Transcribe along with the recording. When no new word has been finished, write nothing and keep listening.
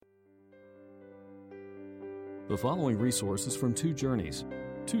The following resources from Two Journeys.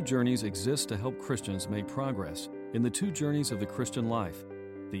 Two Journeys exists to help Christians make progress in the two journeys of the Christian life,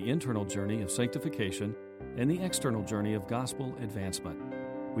 the internal journey of sanctification and the external journey of gospel advancement.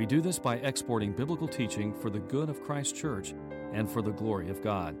 We do this by exporting biblical teaching for the good of Christ's church and for the glory of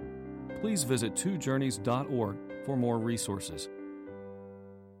God. Please visit twojourneys.org for more resources.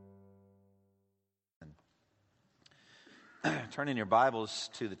 Turn in your Bibles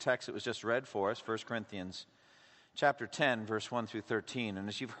to the text that was just read for us, 1 Corinthians chapter 10, verse 1 through 13. And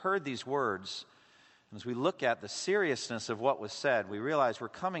as you've heard these words, and as we look at the seriousness of what was said, we realize we're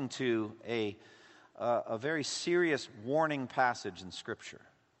coming to a very serious warning passage in Scripture.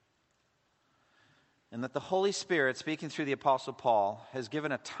 And that the Holy Spirit, speaking through the Apostle Paul, has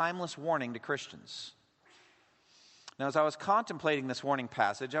given a timeless warning to Christians. Now, as I was contemplating this warning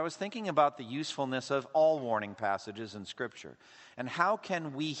passage, I was thinking about the usefulness of all warning passages in Scripture. And how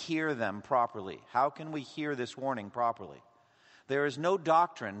can we hear them properly? How can we hear this warning properly? There is no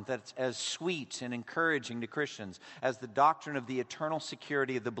doctrine that's as sweet and encouraging to Christians as the doctrine of the eternal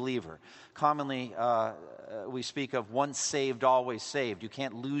security of the believer. Commonly, we speak of once saved, always saved. You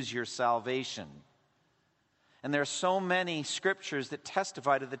can't lose your salvation. And there are so many scriptures that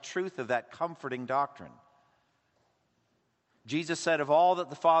testify to the truth of that comforting doctrine. Jesus said, of all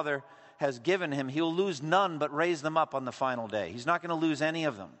that the Father has given him, he'll lose none but raise them up on the final day. He's not going to lose any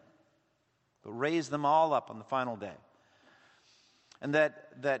of them, but raise them all up on the final day. And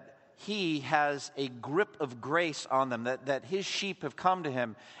that he has a grip of grace on them, that his sheep have come to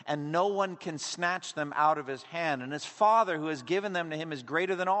him, and no one can snatch them out of his hand. And his Father who has given them to him is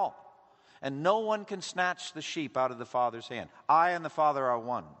greater than all, and no one can snatch the sheep out of the Father's hand. I and the Father are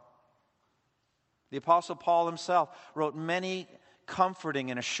one. The Apostle Paul himself wrote many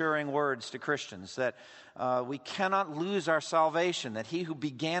comforting and assuring words to Christians that we cannot lose our salvation, that he who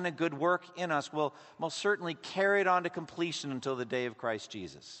began a good work in us will most certainly carry it on to completion until the day of Christ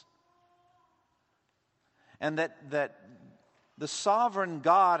Jesus. And that the sovereign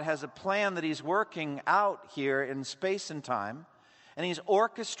God has a plan that he's working out here in space and time, and he's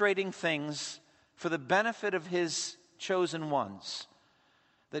orchestrating things for the benefit of his chosen ones.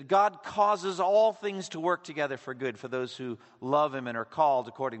 That God causes all things to work together for good for those who love him and are called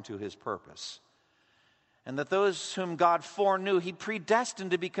according to his purpose. And that those whom God foreknew, he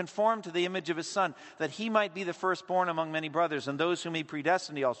predestined to be conformed to the image of his Son, that he might be the firstborn among many brothers. And those whom he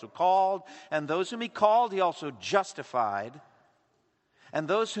predestined, he also called. And those whom he called, he also justified. And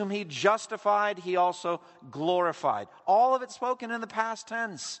those whom he justified, he also glorified. All of it spoken in the past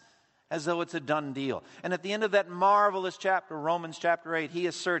tense, as though it's a done deal. And at the end of that marvelous chapter, Romans chapter 8, he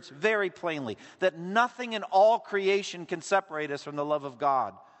asserts very plainly that nothing in all creation can separate us from the love of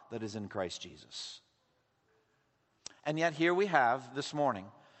God that is in Christ Jesus. And yet here we have, this morning,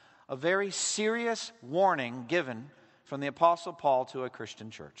 a very serious warning given from the Apostle Paul to a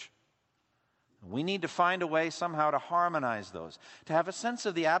Christian church. We need to find a way somehow to harmonize those, to have a sense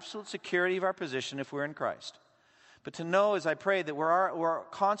of the absolute security of our position if we're in Christ. But to know, as I pray, that we're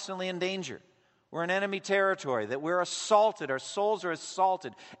constantly in danger. We're in enemy territory, that we're assaulted. Our souls are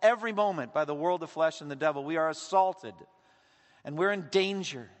assaulted every moment by the world of flesh and the devil. We are assaulted, and we're in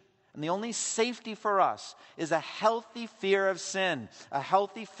danger. And the only safety for us is a healthy fear of sin, a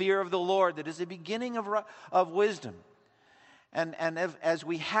healthy fear of the Lord that is the beginning of wisdom. And as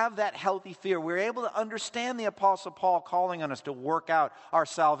we have that healthy fear, we're able to understand the Apostle Paul calling on us to work out our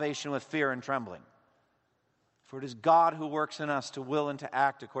salvation with fear and trembling. For it is God who works in us to will and to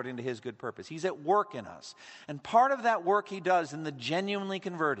act according to his good purpose. He's at work in us. And part of that work he does in the genuinely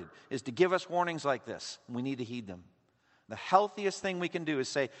converted is to give us warnings like this. We need to heed them. The healthiest thing we can do is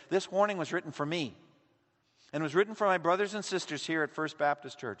say, this warning was written for me. And was written for my brothers and sisters here at First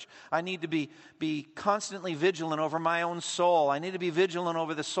Baptist Church. I need to be constantly vigilant over my own soul. I need to be vigilant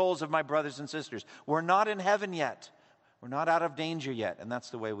over the souls of my brothers and sisters. We're not in heaven yet. We're not out of danger yet. And that's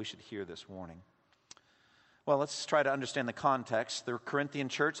the way we should hear this warning. Well, let's try to understand the context. The Corinthian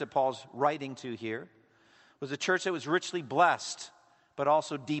church that Paul's writing to here was a church that was richly blessed, but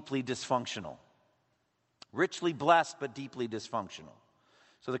also deeply dysfunctional. Richly blessed, but deeply dysfunctional.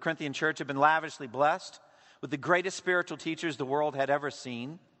 So the Corinthian church had been lavishly blessed with the greatest spiritual teachers the world had ever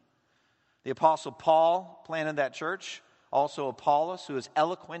seen. The Apostle Paul planted that church. Also Apollos, who is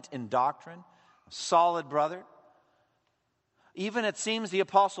eloquent in doctrine, a solid brother. Even it seems the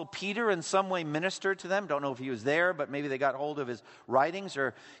Apostle Peter in some way ministered to them. Don't know if he was there, but maybe they got hold of his writings,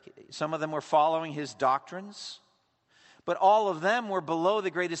 or some of them were following his doctrines. But all of them were below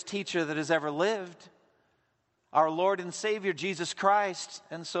the greatest teacher that has ever lived, our Lord and Savior, Jesus Christ.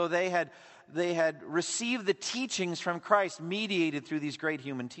 And so they had received the teachings from Christ mediated through these great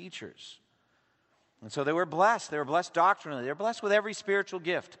human teachers. And so they were blessed. They were blessed doctrinally. They were blessed with every spiritual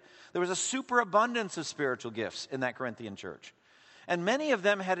gift. There was a superabundance of spiritual gifts in that Corinthian church. And many of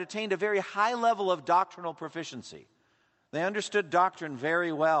them had attained a very high level of doctrinal proficiency. They understood doctrine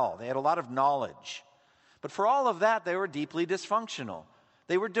very well. They had a lot of knowledge. But for all of that, they were deeply dysfunctional.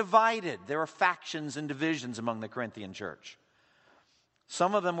 They were divided. There were factions and divisions among the Corinthian church.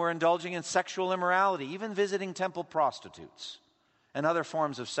 Some of them were indulging in sexual immorality, even visiting temple prostitutes and other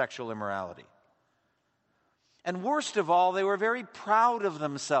forms of sexual immorality. And worst of all, they were very proud of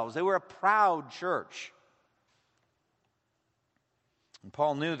themselves. They were a proud church. And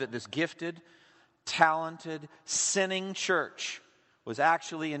Paul knew that this gifted, talented, sinning church was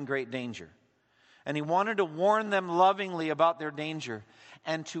actually in great danger. And he wanted to warn them lovingly about their danger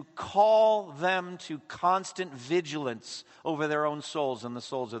and to call them to constant vigilance over their own souls and the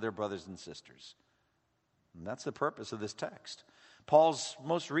souls of their brothers and sisters. And that's the purpose of this text. Paul's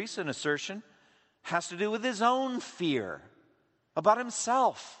most recent assertion has to do with his own fear about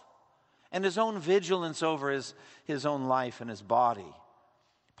himself and his own vigilance over his own life and his body.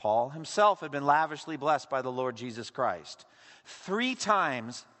 Paul himself had been lavishly blessed by the Lord Jesus Christ. 3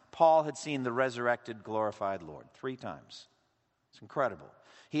 times Paul had seen the resurrected, glorified Lord. 3 times. It's incredible.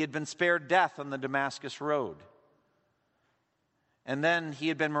 He had been spared death on the Damascus road. And then he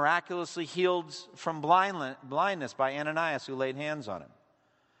had been miraculously healed from blindness by Ananias, who laid hands on him.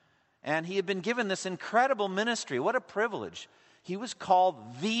 And he had been given this incredible ministry. What a privilege. He was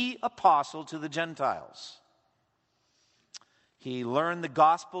called the apostle to the Gentiles. He learned the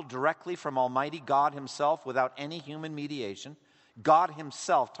gospel directly from Almighty God himself without any human mediation. God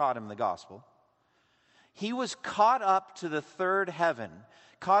himself taught him the gospel. He was caught up to the third heaven,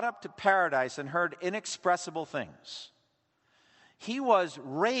 caught up to paradise, and heard inexpressible things. He was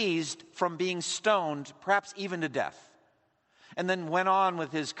raised from being stoned, perhaps even to death, and then went on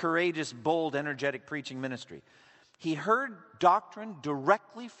with his courageous, bold, energetic preaching ministry. He heard doctrine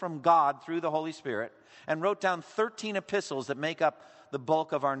directly from God through the Holy Spirit and wrote down 13 epistles that make up the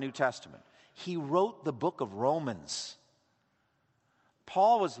bulk of our New Testament. He wrote the book of Romans.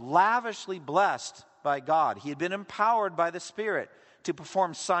 Paul was lavishly blessed by God. He had been empowered by the Spirit to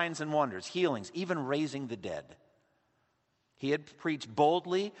perform signs and wonders, healings, even raising the dead. He had preached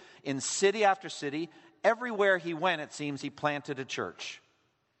boldly in city after city. Everywhere he went, it seems, he planted a church.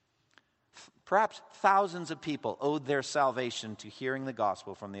 Perhaps thousands of people owed their salvation to hearing the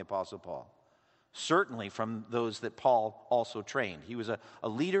gospel from the Apostle Paul. Certainly from those that Paul also trained. He was a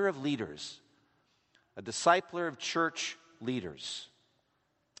leader of leaders, a discipler of church leaders.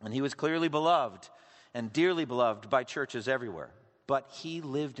 And he was clearly beloved and dearly beloved by churches everywhere. But he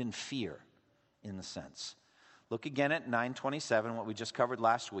lived in fear, in the sense. Look again at 9:27, what we just covered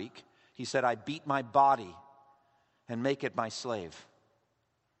last week. He said, I beat my body and make it my slave,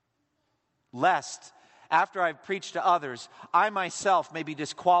 lest, after I've preached to others, I myself may be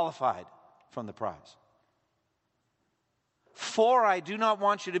disqualified from the prize. For I do not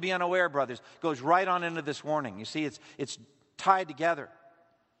want you to be unaware, brothers. Goes right on into this warning. You see, it's tied together.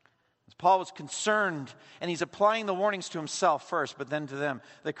 Paul was concerned, and he's applying the warnings to himself first, but then to them,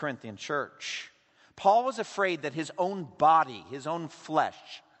 the Corinthian church. Paul was afraid that his own body, his own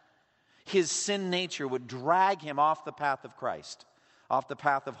flesh, his sin nature would drag him off the path of Christ, off the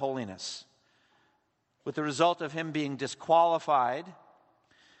path of holiness, with the result of him being disqualified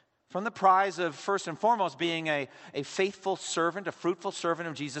from the prize of, first and foremost, being a faithful servant, a fruitful servant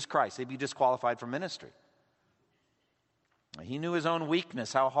of Jesus Christ. They'd be disqualified from ministry. He knew his own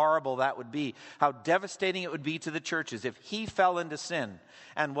weakness, how horrible that would be, how devastating it would be to the churches if he fell into sin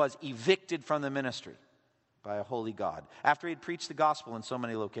and was evicted from the ministry by a holy God after he had preached the gospel in so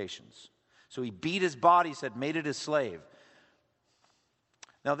many locations. So he beat his body, said, made it his slave.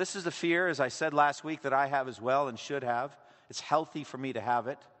 Now this is the fear, as I said last week, that I have as well and should have. It's healthy for me to have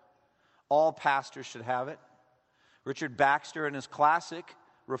it. All pastors should have it. Richard Baxter, in his classic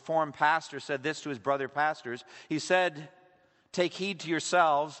Reformed pastor, said this to his brother pastors. He said, take heed to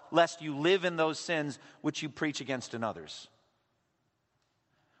yourselves, lest you live in those sins which you preach against in others.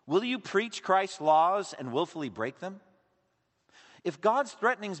 Will you preach Christ's laws and willfully break them? If God's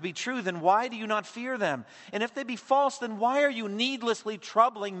threatenings be true, then why do you not fear them? And if they be false, then why are you needlessly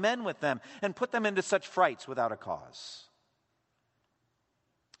troubling men with them and put them into such frights without a cause?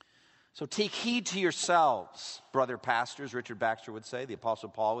 So take heed to yourselves, brother pastors, Richard Baxter would say, the Apostle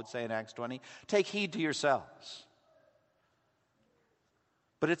Paul would say in Acts 20. Take heed to yourselves.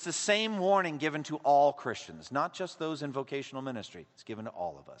 But it's the same warning given to all Christians, not just those in vocational ministry. It's given to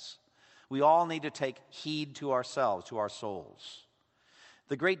all of us. We all need to take heed to ourselves, to our souls.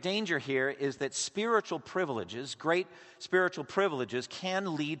 The great danger here is that spiritual privileges, great spiritual privileges,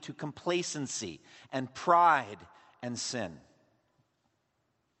 can lead to complacency and pride and sin.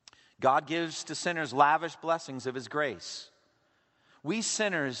 God gives to sinners lavish blessings of His grace. We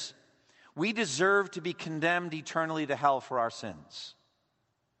sinners, we deserve to be condemned eternally to hell for our sins.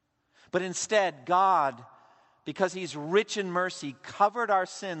 But instead, God, because He's rich in mercy, covered our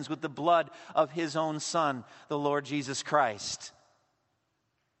sins with the blood of His own Son, the Lord Jesus Christ.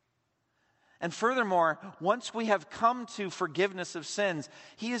 And furthermore, once we have come to forgiveness of sins,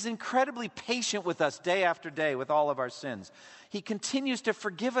 He is incredibly patient with us day after day with all of our sins. He continues to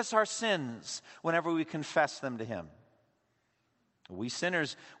forgive us our sins whenever we confess them to Him. We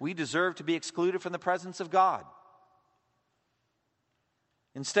sinners, we deserve to be excluded from the presence of God.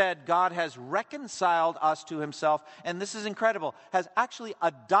 Instead, God has reconciled us to Himself, and this is incredible, has actually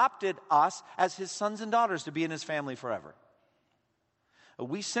adopted us as His sons and daughters to be in His family forever.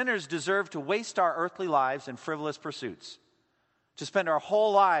 We sinners deserve to waste our earthly lives in frivolous pursuits, to spend our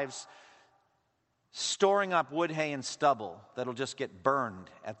whole lives storing up wood, hay, and stubble that'll just get burned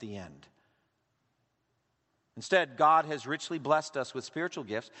at the end. Instead, God has richly blessed us with spiritual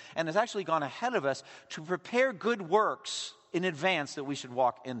gifts and has actually gone ahead of us to prepare good works in advance that we should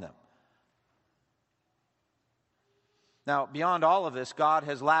walk in them. Now, beyond all of this, God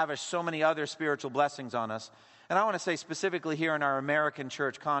has lavished so many other spiritual blessings on us. And I want to say specifically here in our American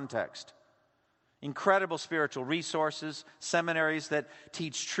church context, incredible spiritual resources, seminaries that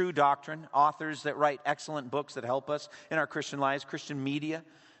teach true doctrine, authors that write excellent books that help us in our Christian lives, Christian media,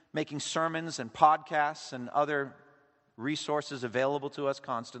 making sermons and podcasts and other resources available to us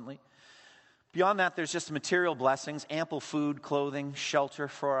constantly. Beyond that, there's just material blessings, ample food, clothing, shelter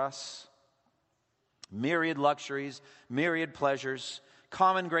for us, myriad luxuries, myriad pleasures,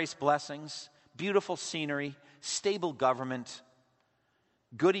 common grace blessings, beautiful scenery, stable government,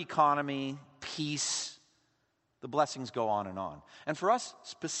 good economy, peace. The blessings go on and on. And for us,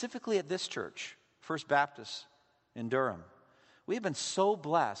 specifically at this church, First Baptist in Durham, we have been so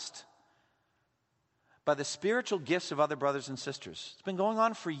blessed by the spiritual gifts of other brothers and sisters. It's been going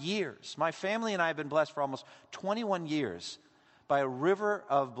on for years. My family and I have been blessed for almost 21 years by a river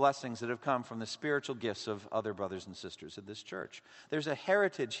of blessings that have come from the spiritual gifts of other brothers and sisters at this church. There's a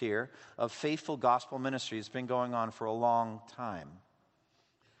heritage here of faithful gospel ministry that's been going on for a long time.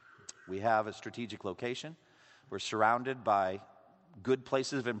 We have a strategic location. We're surrounded by good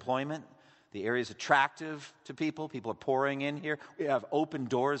places of employment. The area is attractive to people. People are pouring in here. We have open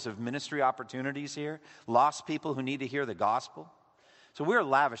doors of ministry opportunities here. Lost people who need to hear the gospel. So we're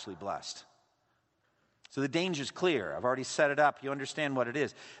lavishly blessed. So the danger's clear. I've already set it up. You understand what it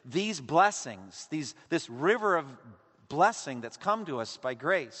is. These blessings, this river of blessing that's come to us by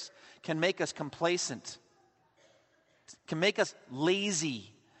grace can make us complacent, can make us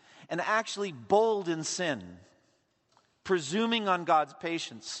lazy, and actually bold in sin, presuming on God's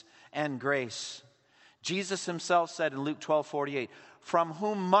patience and grace. Jesus Himself said in Luke 12:48, "From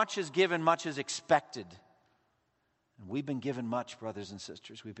whom much is given, much is expected." And we've been given much, brothers and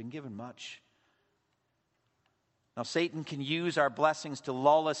sisters. We've been given much. Now, Satan can use our blessings to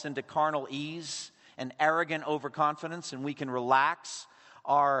lull us into carnal ease and arrogant overconfidence, and we can relax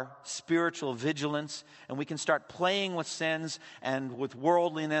our spiritual vigilance, and we can start playing with sins and with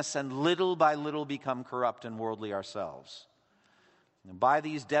worldliness, and little by little become corrupt and worldly ourselves. And by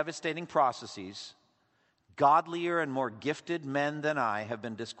these devastating processes, godlier and more gifted men than I have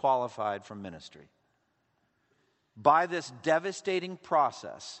been disqualified from ministry. By this devastating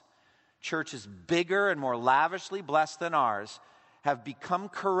process, churches bigger and more lavishly blessed than ours have become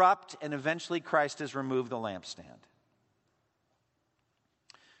corrupt, and eventually Christ has removed the lampstand.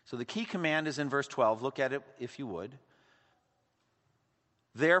 So the key command is in verse 12. Look at it if you would.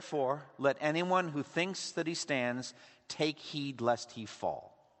 Therefore, let anyone who thinks that he stands take heed lest he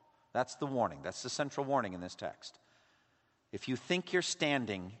fall. That's the warning. That's the central warning in this text. If you think you're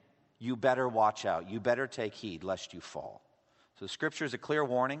standing, you better watch out. You better take heed lest you fall. So the Scripture is a clear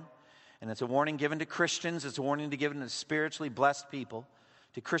warning. And it's a warning given to Christians. It's a warning given to spiritually blessed people,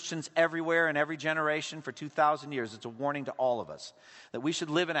 to Christians everywhere in every generation for 2,000 years. It's a warning to all of us that we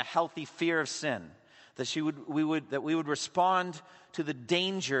should live in a healthy fear of sin, that we would respond to the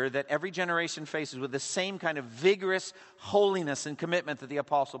danger that every generation faces with the same kind of vigorous holiness and commitment that the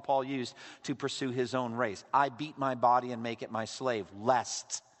Apostle Paul used to pursue his own race. I beat my body and make it my slave,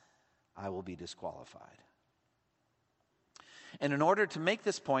 lest I will be disqualified. And in order to make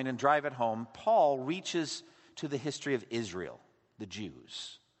this point and drive it home, Paul reaches to the history of Israel, the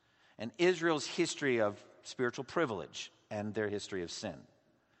Jews, and Israel's history of spiritual privilege and their history of sin.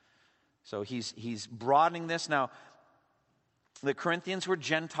 So he's broadening this. Now, The Corinthians were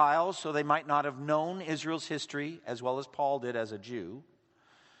Gentiles, so they might not have known Israel's history as well as Paul did as a Jew.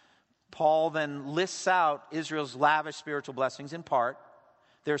 Paul then lists out Israel's lavish spiritual blessings in part,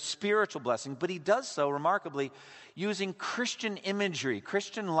 their spiritual blessings, but he does so remarkably using Christian imagery,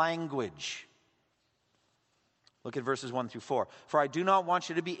 Christian language. Look at verses 1 through 4. For I do not want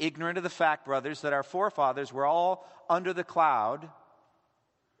you to be ignorant of the fact, brothers, that our forefathers were all under the cloud,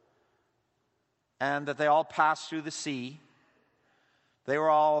 and that they all passed through the sea. They were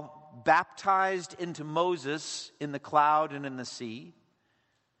all baptized into Moses in the cloud and in the sea.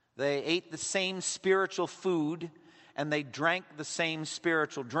 They ate the same spiritual food, and they drank the same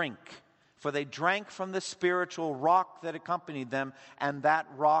spiritual drink. For they drank from the spiritual rock that accompanied them, and that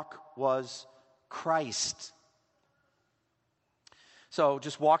rock was Christ. So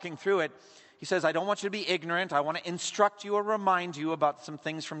just walking through it, he says, I don't want you to be ignorant. I want to instruct you or remind you about some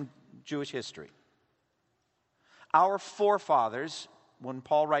things from Jewish history. Our forefathers, when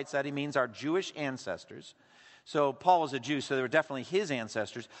Paul writes that, he means our Jewish ancestors. So Paul was a Jew, so they were definitely his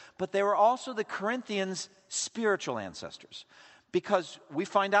ancestors. But they were also the Corinthians' spiritual ancestors. Because we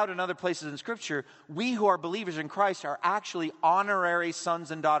find out in other places in Scripture, we who are believers in Christ are actually honorary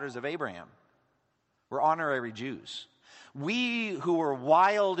sons and daughters of Abraham. We're honorary Jews. We who were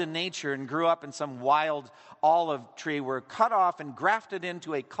wild in nature and grew up in some wild olive tree were cut off and grafted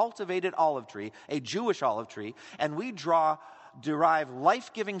into a cultivated olive tree, a Jewish olive tree, and we derive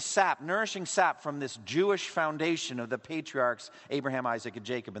life-giving sap, nourishing sap from this Jewish foundation of the patriarchs Abraham, Isaac, and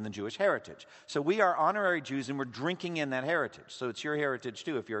Jacob in the Jewish heritage. So we are honorary Jews and we're drinking in that heritage. So it's your heritage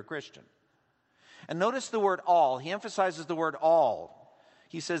too if you're a Christian. And notice the word all. He emphasizes the word all.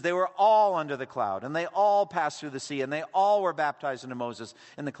 He says they were all under the cloud, and they all passed through the sea, and they all were baptized into Moses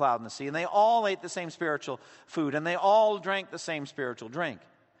in the cloud and the sea, and they all ate the same spiritual food, and they all drank the same spiritual drink.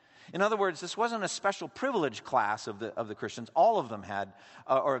 In other words, this wasn't a special privileged class of the Christians. All of them had,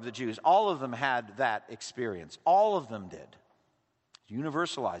 or of the Jews, all of them had that experience. All of them did.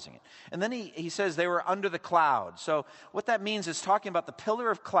 Universalizing it. And then he says they were under the cloud. So what that means is talking about the pillar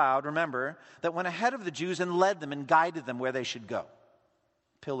of cloud, remember, that went ahead of the Jews and led them and guided them where they should go.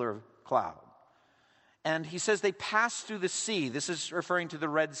 Pillar of cloud. And he says they passed through the sea. This is referring to the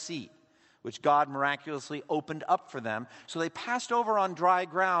Red Sea, which God miraculously opened up for them. So they passed over on dry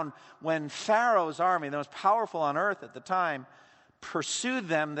ground when Pharaoh's army, the most powerful on earth at the time, pursued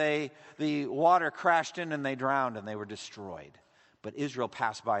them. The water crashed in and they drowned and they were destroyed. But Israel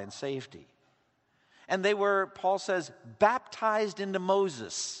passed by in safety. And they were, Paul says, baptized into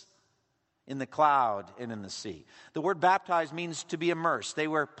Moses in the cloud and in the sea. The word baptized means to be immersed. They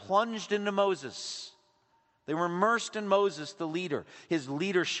were plunged into Moses. They were immersed in Moses, the leader, his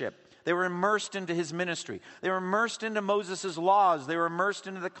leadership. They were immersed into his ministry. They were immersed into Moses' laws. They were immersed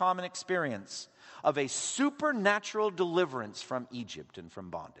into the common experience of a supernatural deliverance from Egypt and from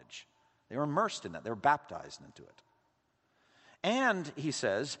bondage. They were immersed in that. They were baptized into it. And, he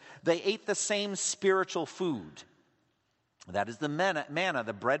says, they ate the same spiritual food. That is the manna,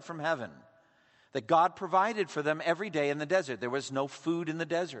 the bread from heaven, that God provided for them every day in the desert. There was no food in the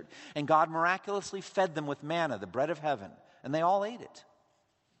desert. And God miraculously fed them with manna, the bread of heaven. And they all ate it.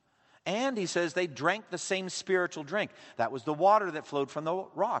 And he says they drank the same spiritual drink. That was the water that flowed from the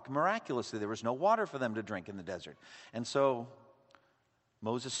rock. Miraculously, there was no water for them to drink in the desert. And so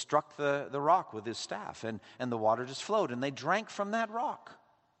Moses struck the rock with his staff, and the water just flowed, and they drank from that rock.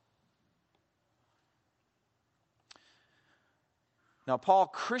 Now, Paul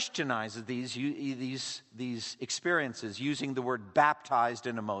Christianizes these experiences using the word baptized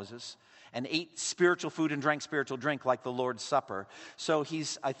into Moses and ate spiritual food and drank spiritual drink like the Lord's Supper. So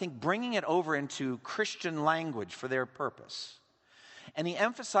he's, I think, bringing it over into Christian language for their purpose. And he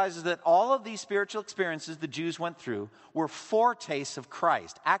emphasizes that all of these spiritual experiences the Jews went through were foretastes of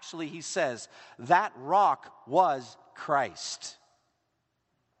Christ. Actually, he says that rock was Christ.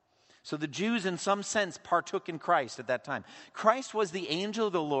 So the Jews, in some sense, partook in Christ at that time. Christ was the angel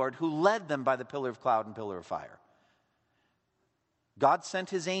of the Lord who led them by the pillar of cloud and pillar of fire. God sent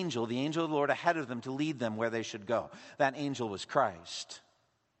his angel, the angel of the Lord, ahead of them to lead them where they should go. That angel was Christ.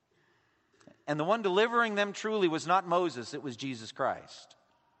 And the one delivering them truly was not Moses, it was Jesus Christ.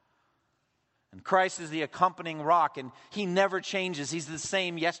 And Christ is the accompanying rock, and he never changes. He's the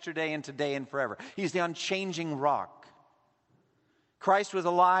same yesterday and today and forever. He's the unchanging rock. Christ was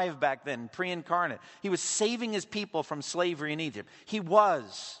alive back then, pre-incarnate. He was saving his people from slavery in Egypt. He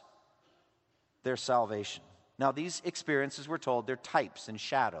was their salvation. Now, these experiences, we're told, they're types and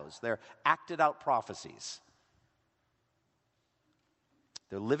shadows. They're acted out prophecies.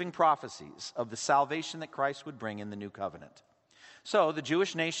 They're living prophecies of the salvation that Christ would bring in the new covenant. So, the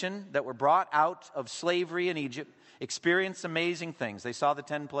Jewish nation that were brought out of slavery in Egypt experienced amazing things. They saw the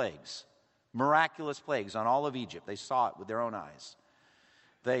 10 plagues, miraculous plagues on all of Egypt. They saw it with their own eyes.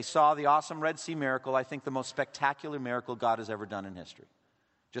 They saw the awesome Red Sea miracle, I think the most spectacular miracle God has ever done in history,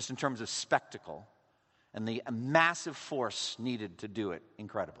 just in terms of spectacle and the massive force needed to do it.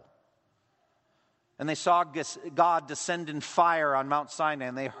 Incredible. And they saw God descend in fire on Mount Sinai,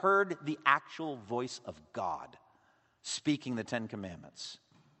 and they heard the actual voice of God speaking the 10 Commandments.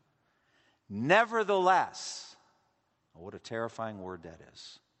 Nevertheless, oh, what a terrifying word that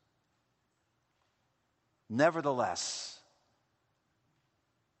is. Nevertheless,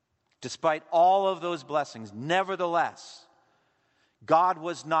 despite all of those blessings, nevertheless, God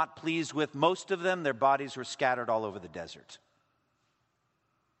was not pleased with most of them. Their bodies were scattered all over the desert.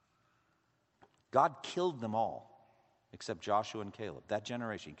 God killed them all, except Joshua and Caleb. That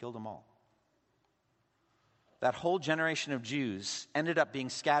generation, he killed them all. That whole generation of Jews ended up being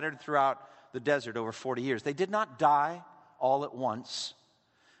scattered throughout the desert over 40 years. They did not die all at once,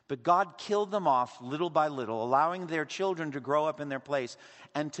 but God killed them off little by little, allowing their children to grow up in their place.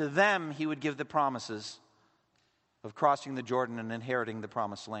 And to them, he would give the promises of crossing the Jordan and inheriting the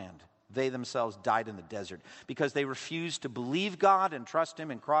promised land. They themselves died in the desert because they refused to believe God and trust him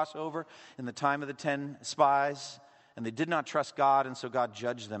and cross over in the time of the 10 spies. And they did not trust God, and so God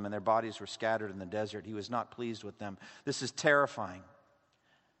judged them, and their bodies were scattered in the desert. He was not pleased with them. This is terrifying.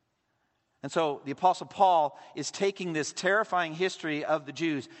 And so the Apostle Paul is taking this terrifying history of the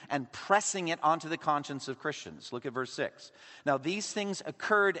Jews and pressing it onto the conscience of Christians. Look at verse 6. Now these things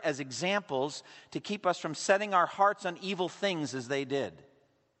occurred as examples to keep us from setting our hearts on evil things as they did.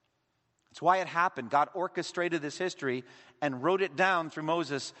 That's why it happened. God orchestrated this history and wrote it down through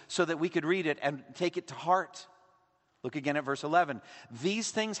Moses so that we could read it and take it to heart. Look again at verse 11. These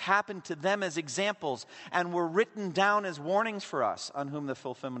things happened to them as examples and were written down as warnings for us, on whom the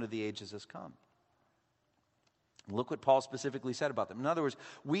fulfillment of the ages has come. Look what Paul specifically said about them. In other words,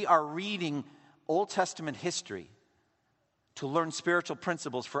 we are reading Old Testament history to learn spiritual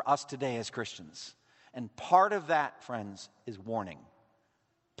principles for us today as Christians. And part of that, friends, is warning.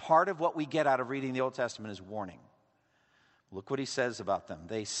 Part of what we get out of reading the Old Testament is warning. Look what he says about them.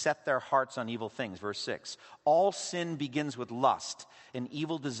 They set their hearts on evil things. Verse 6. All sin begins with lust, an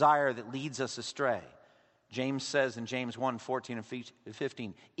evil desire that leads us astray. James says in James 1, 14 and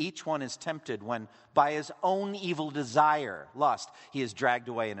 15, each one is tempted when by his own evil desire, lust, he is dragged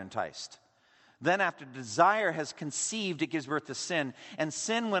away and enticed. Then after desire has conceived, it gives birth to sin. And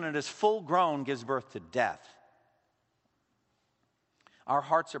sin, when it is full grown, gives birth to death. Our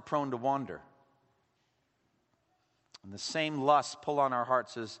hearts are prone to wander. And the same lusts pull on our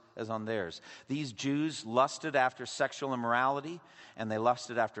hearts as on theirs. These Jews lusted after sexual immorality, and they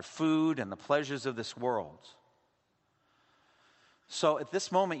lusted after food and the pleasures of this world. So at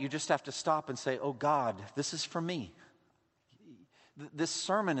this moment, you just have to stop and say, oh God, this is for me. This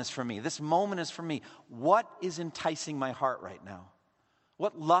sermon is for me. This moment is for me. What is enticing my heart right now?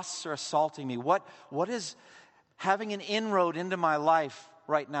 What lusts are assaulting me? What is having an inroad into my life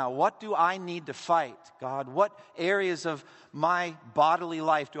right now? What do I need to fight, God? What areas of my bodily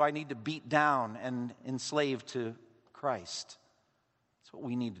life do I need to beat down and enslave to Christ? That's what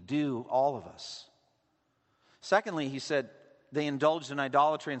we need to do, all of us. Secondly, he said, they indulged in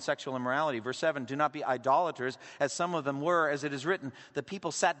idolatry and sexual immorality. Verse 7, do not be idolaters, as some of them were, as it is written, the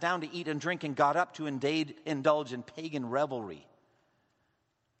people sat down to eat and drink and got up to indulge in pagan revelry.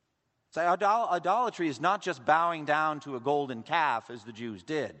 So idolatry is not just bowing down to a golden calf, as the Jews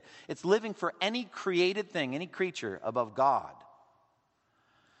did. It's living for any created thing, any creature above God.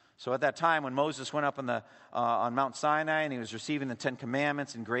 So at that time, when Moses went up on Mount Sinai and he was receiving the 10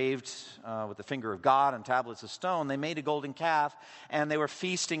 Commandments engraved with the finger of God on tablets of stone, they made a golden calf, and they were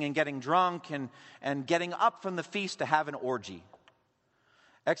feasting and getting drunk and getting up from the feast to have an orgy.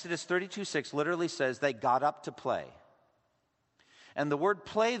 Exodus 32:6 literally says they got up to play. And the word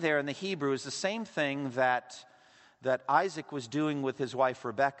play there in the Hebrew is the same thing that Isaac was doing with his wife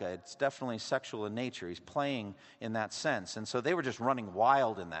Rebekah. It's definitely sexual in nature. He's playing in that sense. And so they were just running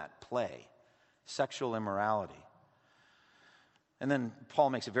wild in that play. Sexual immorality. And then Paul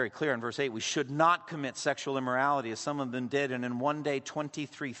makes it very clear in verse 8, we should not commit sexual immorality as some of them did, and in one day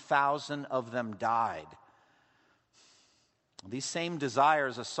 23,000 of them died. These same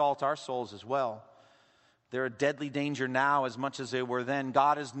desires assault our souls as well. They're a deadly danger now as much as they were then.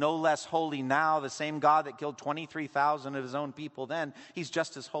 God is no less holy now. The same God that killed 23,000 of his own people then, he's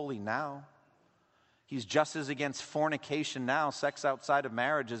just as holy now. He's just as against fornication now, sex outside of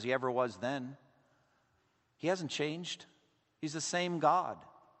marriage, as he ever was then. He hasn't changed. He's the same God.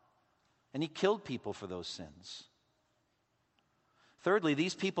 And he killed people for those sins. Thirdly,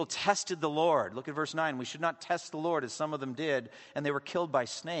 these people tested the Lord. Look at verse 9. We should not test the Lord as some of them did, and they were killed by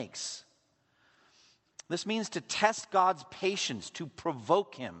snakes. This means to test God's patience, to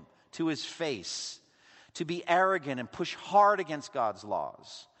provoke him to his face, to be arrogant and push hard against God's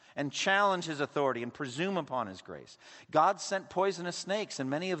laws, and challenge his authority and presume upon his grace. God sent poisonous snakes, and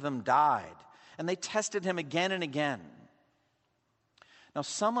many of them died, and they tested him again and again. Now,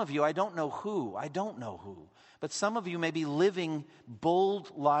 some of you, I don't know who, but some of you may be living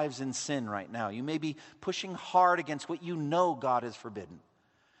bold lives in sin right now. You may be pushing hard against what you know God has forbidden.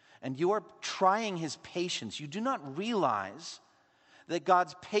 And you are trying his patience. You do not realize that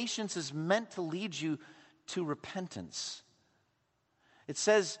God's patience is meant to lead you to repentance. It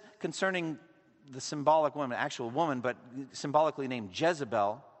says concerning the symbolic woman, actual woman, but symbolically named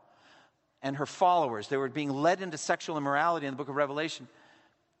Jezebel, and her followers, they were being led into sexual immorality in the book of Revelation.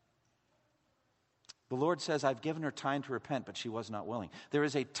 The Lord says, I've given her time to repent, but she was not willing. There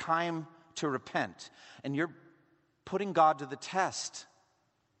is a time to repent, and you're putting God to the test.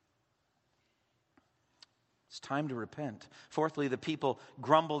 It's time to repent. Fourthly, the people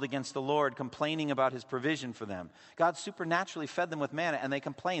grumbled against the Lord, complaining about his provision for them. God supernaturally fed them with manna, and they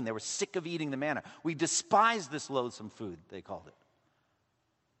complained. They were sick of eating the manna. We despise this loathsome food, they called it.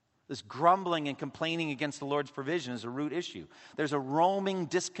 This grumbling and complaining against the Lord's provision is a root issue. There's a roaming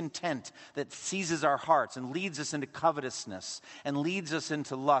discontent that seizes our hearts and leads us into covetousness and leads us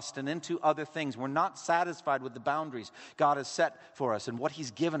into lust and into other things. We're not satisfied with the boundaries God has set for us and what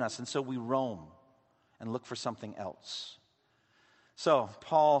he's given us, and so we roam and look for something else. So,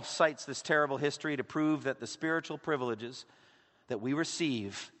 Paul cites this terrible history to prove that the spiritual privileges that we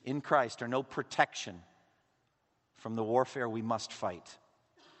receive in Christ are no protection from the warfare we must fight.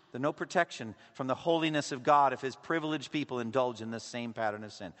 They're no protection from the holiness of God if his privileged people indulge in this same pattern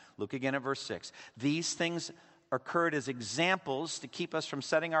of sin. Look again at verse 6. These things occurred as examples to keep us from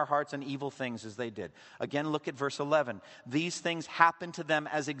setting our hearts on evil things as they did. Again, look at verse 11. These things happened to them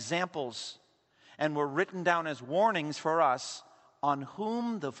as examples and were written down as warnings for us, on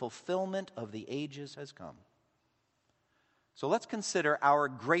whom the fulfillment of the ages has come. So let's consider our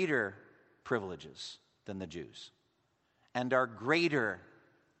greater privileges than the Jews, and our greater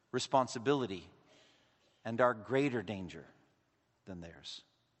responsibility, and our greater danger than theirs.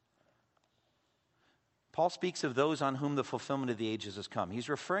 Paul speaks of those on whom the fulfillment of the ages has come. He's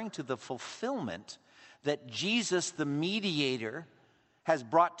referring to the fulfillment that Jesus, the mediator, has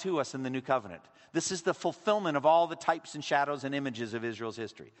brought to us in the new covenant. This is the fulfillment of all the types and shadows and images of Israel's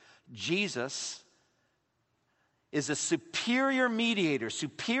history. Jesus is a superior mediator,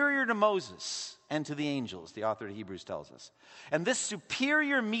 superior to Moses and to the angels, the author of Hebrews tells us. And this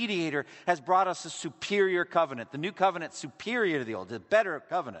superior mediator has brought us a superior covenant. The new covenant superior to the old, a better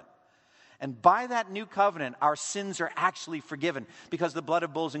covenant. And by that new covenant, our sins are actually forgiven because the blood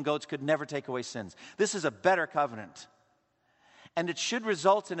of bulls and goats could never take away sins. This is a better covenant. And it should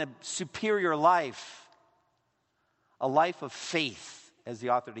result in a superior life, a life of faith, as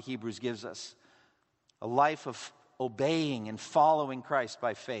the author of Hebrews gives us, a life of obeying and following Christ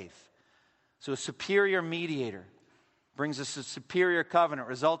by faith. So a superior mediator brings us a superior covenant,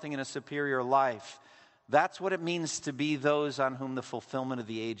 resulting in a superior life. That's what it means to be those on whom the fulfillment of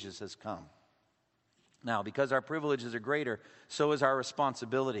the ages has come. Now, because our privileges are greater, so is our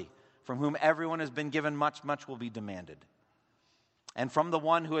responsibility. From whom everyone has been given much, much will be demanded. And from the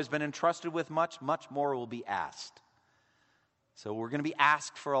one who has been entrusted with much, much more will be asked. So we're going to be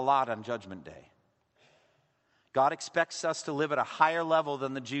asked for a lot on Judgment Day. God expects us to live at a higher level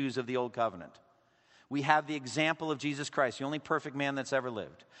than the Jews of the Old Covenant. We have the example of Jesus Christ, the only perfect man that's ever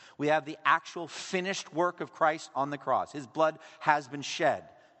lived. We have the actual finished work of Christ on the cross. His blood has been shed.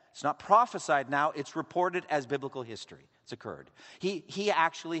 It's not prophesied now, it's reported as biblical history. It's occurred. He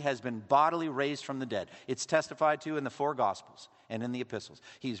actually has been bodily raised from the dead. It's testified to in the 4 Gospels and in the epistles.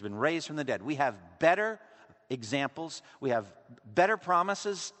 He's been raised from the dead. We have better examples. We have better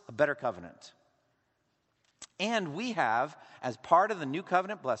promises, a better covenant. And we have, as part of the new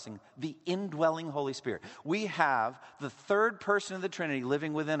covenant blessing, the indwelling Holy Spirit. We have the third person of the Trinity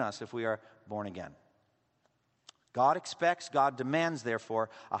living within us if we are born again. God expects, God demands, therefore,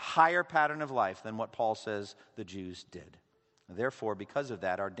 a higher pattern of life than what Paul says the Jews did. Therefore, because of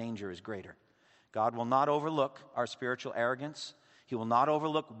that, our danger is greater. God will not overlook our spiritual arrogance. He will not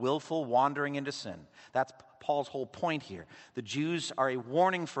overlook willful wandering into sin. That's Paul's whole point here. The Jews are a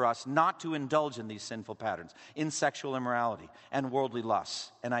warning for us not to indulge in these sinful patterns, in sexual immorality and worldly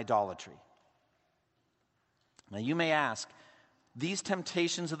lusts and idolatry. Now you may ask, these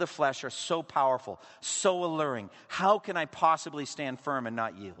temptations of the flesh are so powerful, so alluring. How can I possibly stand firm and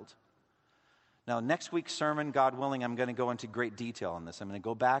not yield? Now, next week's sermon, God willing, I'm going to go into great detail on this. I'm going to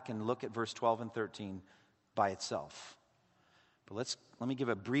go back and look at verse 12 and 13 by itself. But let me give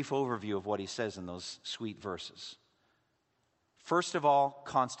a brief overview of what he says in those sweet verses. First of all,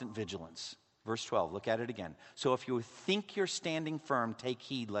 constant vigilance. Verse 12, look at it again. So if you think you're standing firm, take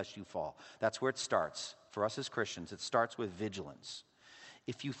heed lest you fall. That's where it starts. For us as Christians, it starts with vigilance.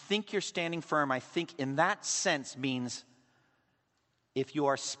 If you think you're standing firm, I think in that sense means if you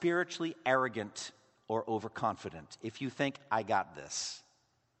are spiritually arrogant or overconfident. If you think, I got this.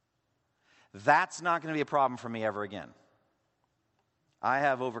 That's not going to be a problem for me ever again. I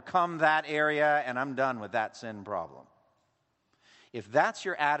have overcome that area and I'm done with that sin problem. If that's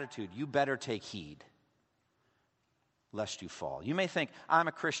your attitude, you better take heed lest you fall. You may think, I'm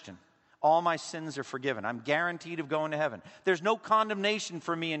a Christian. All my sins are forgiven. I'm guaranteed of going to heaven. There's no condemnation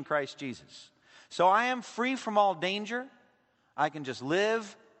for me in Christ Jesus. So I am free from all danger. I can just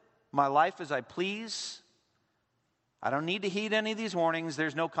live my life as I please. I don't need to heed any of these warnings.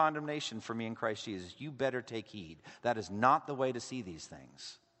 There's no condemnation for me in Christ Jesus. You better take heed. That is not the way to see these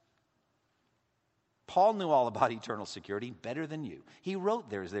things. Paul knew all about eternal security better than you. He wrote,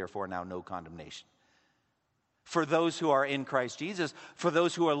 there is therefore now no condemnation. For those who are in Christ Jesus, for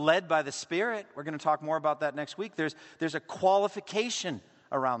those who are led by the Spirit, we're going to talk more about that next week. There's a qualification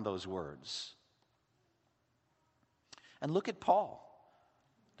around those words. And look at Paul.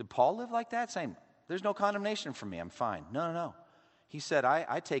 Did Paul live like that? Saying, there's no condemnation for me, I'm fine. No. He said,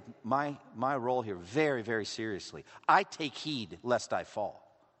 I take my role here very, very seriously. I take heed lest I fall.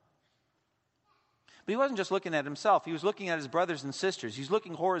 But he wasn't just looking at himself. He was looking at his brothers and sisters. He's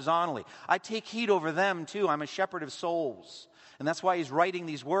looking horizontally. I take heed over them too. I'm a shepherd of souls. And that's why he's writing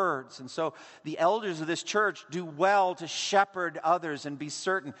these words. And so the elders of this church do well to shepherd others and be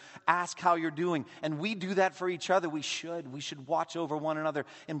certain. Ask how you're doing. And we do that for each other. We should. We should watch over one another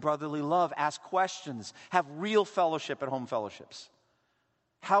in brotherly love. Ask questions. Have real fellowship at home fellowships.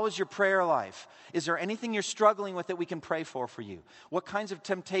 How is your prayer life? Is there anything you're struggling with that we can pray for you? What kinds of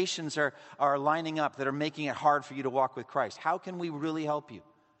temptations are lining up that are making it hard for you to walk with Christ? How can we really help you?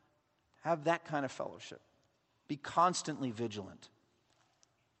 Have that kind of fellowship. Be constantly vigilant.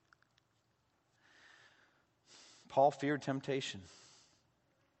 Paul feared temptation.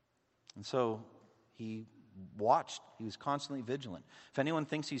 And so he watched. He was constantly vigilant. If anyone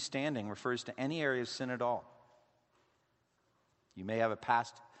thinks he's standing, refers to any area of sin at all. You may have a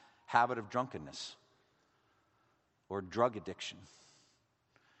past habit of drunkenness or drug addiction.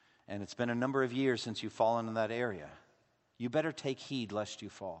 And it's been a number of years since you've fallen in that area. You better take heed lest you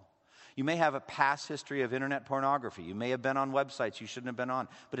fall. You may have a past history of internet pornography. You may have been on websites you shouldn't have been on.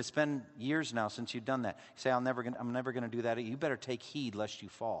 But it's been years now since you've done that. You say, I'm never going to do that. You better take heed lest you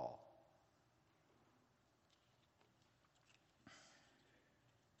fall.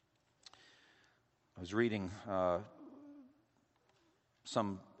 I was reading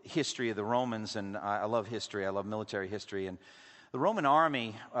some history of the Romans, and I love history. I love military history. And the Roman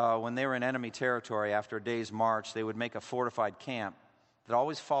army, when they were in enemy territory, after a day's march, they would make a fortified camp that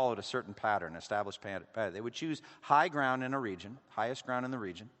always followed a certain pattern, established pattern. They would choose high ground in a region, highest ground in the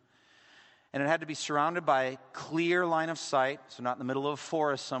region, and it had to be surrounded by a clear line of sight, so not in the middle of a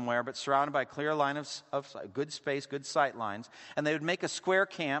forest somewhere, but surrounded by a clear line of good space, good sight lines. And they would make a square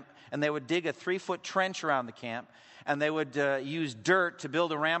camp, and they would dig a 3-foot trench around the camp, and they would use dirt to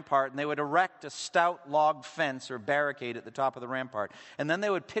build a rampart, and they would erect a stout log fence or barricade at the top of the rampart. And then they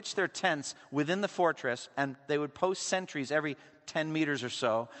would pitch their tents within the fortress, and they would post sentries every 10 meters or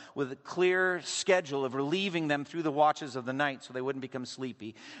so with a clear schedule of relieving them through the watches of the night so they wouldn't become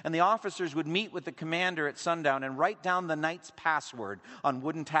sleepy. And the officers would meet with the commander at sundown and write down the night's password on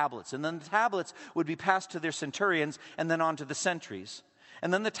wooden tablets. And then the tablets would be passed to their centurions and then on to the sentries.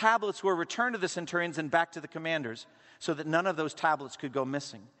 And then the tablets were returned to the centurions and back to the commanders so that none of those tablets could go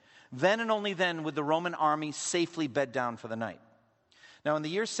missing. Then and only then would the Roman army safely bed down for the night. Now, in the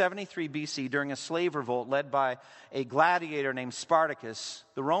year 73 BC, during a slave revolt led by a gladiator named Spartacus,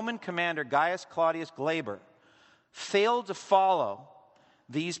 the Roman commander Gaius Claudius Glaber failed to follow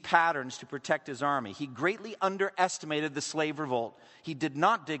these patterns to protect his army. He greatly underestimated the slave revolt. He did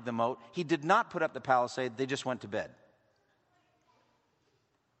not dig the moat. He did not put up the palisade. They just went to bed.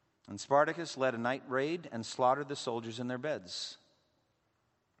 And Spartacus led a night raid and slaughtered the soldiers in their beds.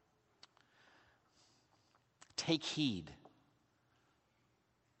 Take heed.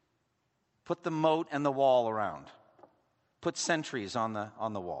 Put the moat and the wall around. Put sentries on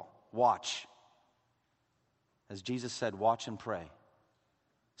the wall. Watch. As Jesus said, watch and pray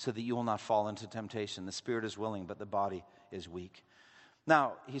so that you will not fall into temptation. The spirit is willing, but the body is weak.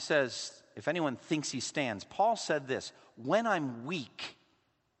 Now, he says, if anyone thinks he stands, Paul said this, when I'm weak,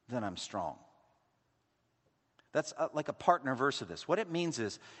 then I'm strong. That's like a partner verse of this. What it means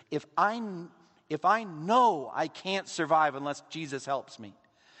is, if I know I can't survive unless Jesus helps me,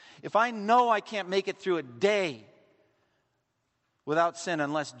 if I know I can't make it through a day without sin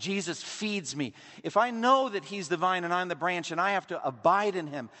unless Jesus feeds me, if I know that He's the vine and I'm the branch and I have to abide in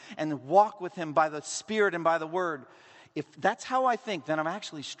Him and walk with Him by the Spirit and by the Word, if that's how I think, then I'm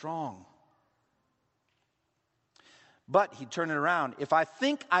actually strong. But he'd turn it around. If I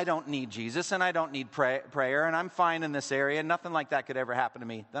think I don't need Jesus and I don't need prayer and I'm fine in this area and nothing like that could ever happen to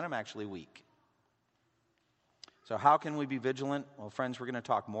me, then I'm actually weak. So how can we be vigilant? Well, friends, we're going to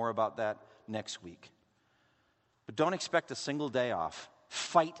talk more about that next week. But don't expect a single day off.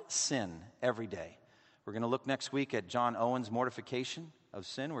 Fight sin every day. We're going to look next week at John Owen's mortification of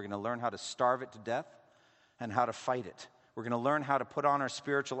sin. We're going to learn how to starve it to death and how to fight it. We're going to learn how to put on our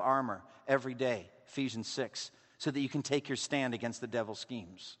spiritual armor every day, Ephesians 6, so that you can take your stand against the devil's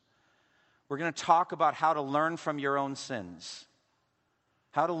schemes. We're going to talk about how to learn from your own sins.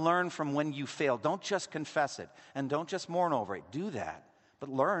 How to learn from when you fail. Don't just confess it and don't just mourn over it. Do that, but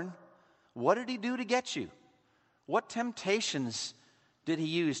learn. What did he do to get you? What temptations did he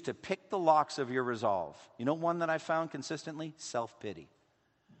use to pick the locks of your resolve? You know one that I found consistently? Self-pity.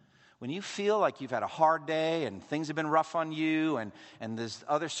 When you feel like you've had a hard day and things have been rough on you and there's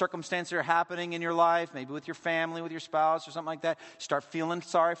other circumstances that are happening in your life, maybe with your family, with your spouse or something like that, start feeling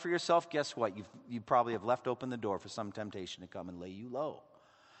sorry for yourself, guess what? You probably have left open the door for some temptation to come and lay you low.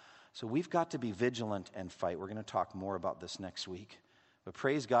 So we've got to be vigilant and fight. We're going to talk more about this next week. But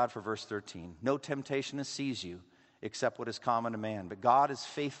praise God for verse 13. No temptation has seized you except what is common to man. But God is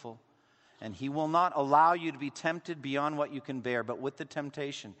faithful, and He will not allow you to be tempted beyond what you can bear. But with the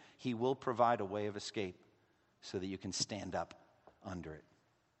temptation, He will provide a way of escape so that you can stand up under it.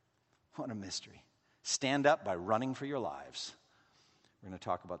 What a mystery. Stand up by running for your lives. We're going to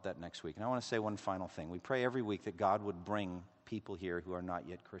talk about that next week. And I want to say one final thing. We pray every week that God would bring people here who are not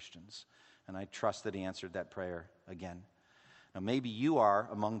yet Christians. And I trust that He answered that prayer again. Now, maybe you are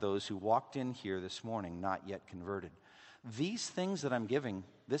among those who walked in here this morning not yet converted. These things that I'm giving,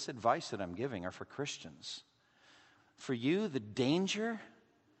 this advice that I'm giving, are for Christians. For you, the danger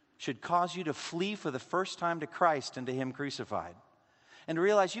should cause you to flee for the first time to Christ and to Him crucified. And to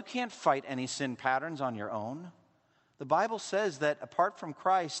realize you can't fight any sin patterns on your own. The Bible says that apart from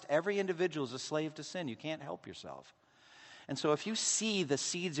Christ, every individual is a slave to sin. You can't help yourself. And so if you see the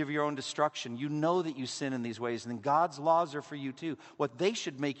seeds of your own destruction, you know that you sin in these ways, and then God's laws are for you too. What they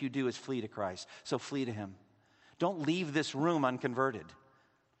should make you do is flee to Christ. So flee to Him. Don't leave this room unconverted.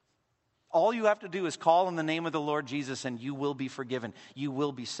 All you have to do is call on the name of the Lord Jesus, and you will be forgiven. You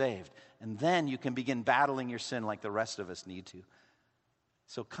will be saved. And then you can begin battling your sin like the rest of us need to.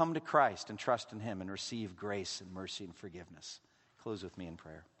 So come to Christ and trust in Him and receive grace and mercy and forgiveness. Close with me in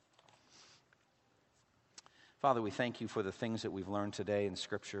prayer. Father, we thank You for the things that we've learned today in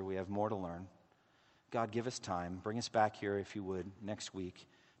Scripture. We have more to learn. God, give us time. Bring us back here, if You would, next week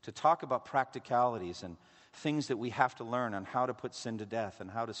to talk about practicalities and things that we have to learn on how to put sin to death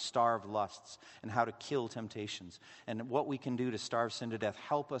and how to starve lusts and how to kill temptations and what we can do to starve sin to death.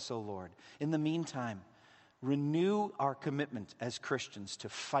 Help us, O Lord. In the meantime, renew our commitment as Christians to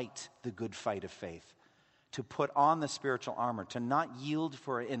fight the good fight of faith, to put on the spiritual armor, to not yield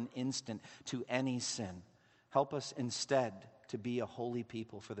for an instant to any sin. Help us instead to be a holy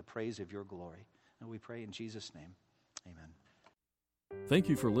people for the praise of Your glory. And we pray in Jesus' name. Amen. Thank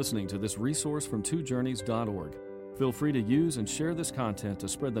you for listening to this resource from twojourneys.org. Feel free to use and share this content to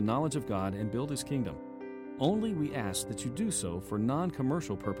spread the knowledge of God and build His kingdom. Only we ask that you do so for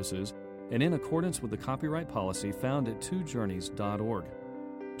non-commercial purposes and in accordance with the copyright policy found at twojourneys.org.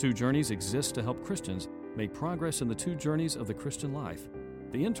 Two Journeys exists to help Christians make progress in the two journeys of the Christian life,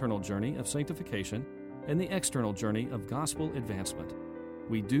 the internal journey of sanctification and the external journey of gospel advancement.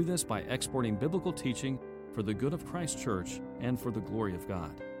 We do this by exporting biblical teaching for the good of Christ's church and for the glory of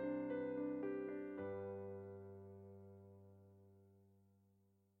God.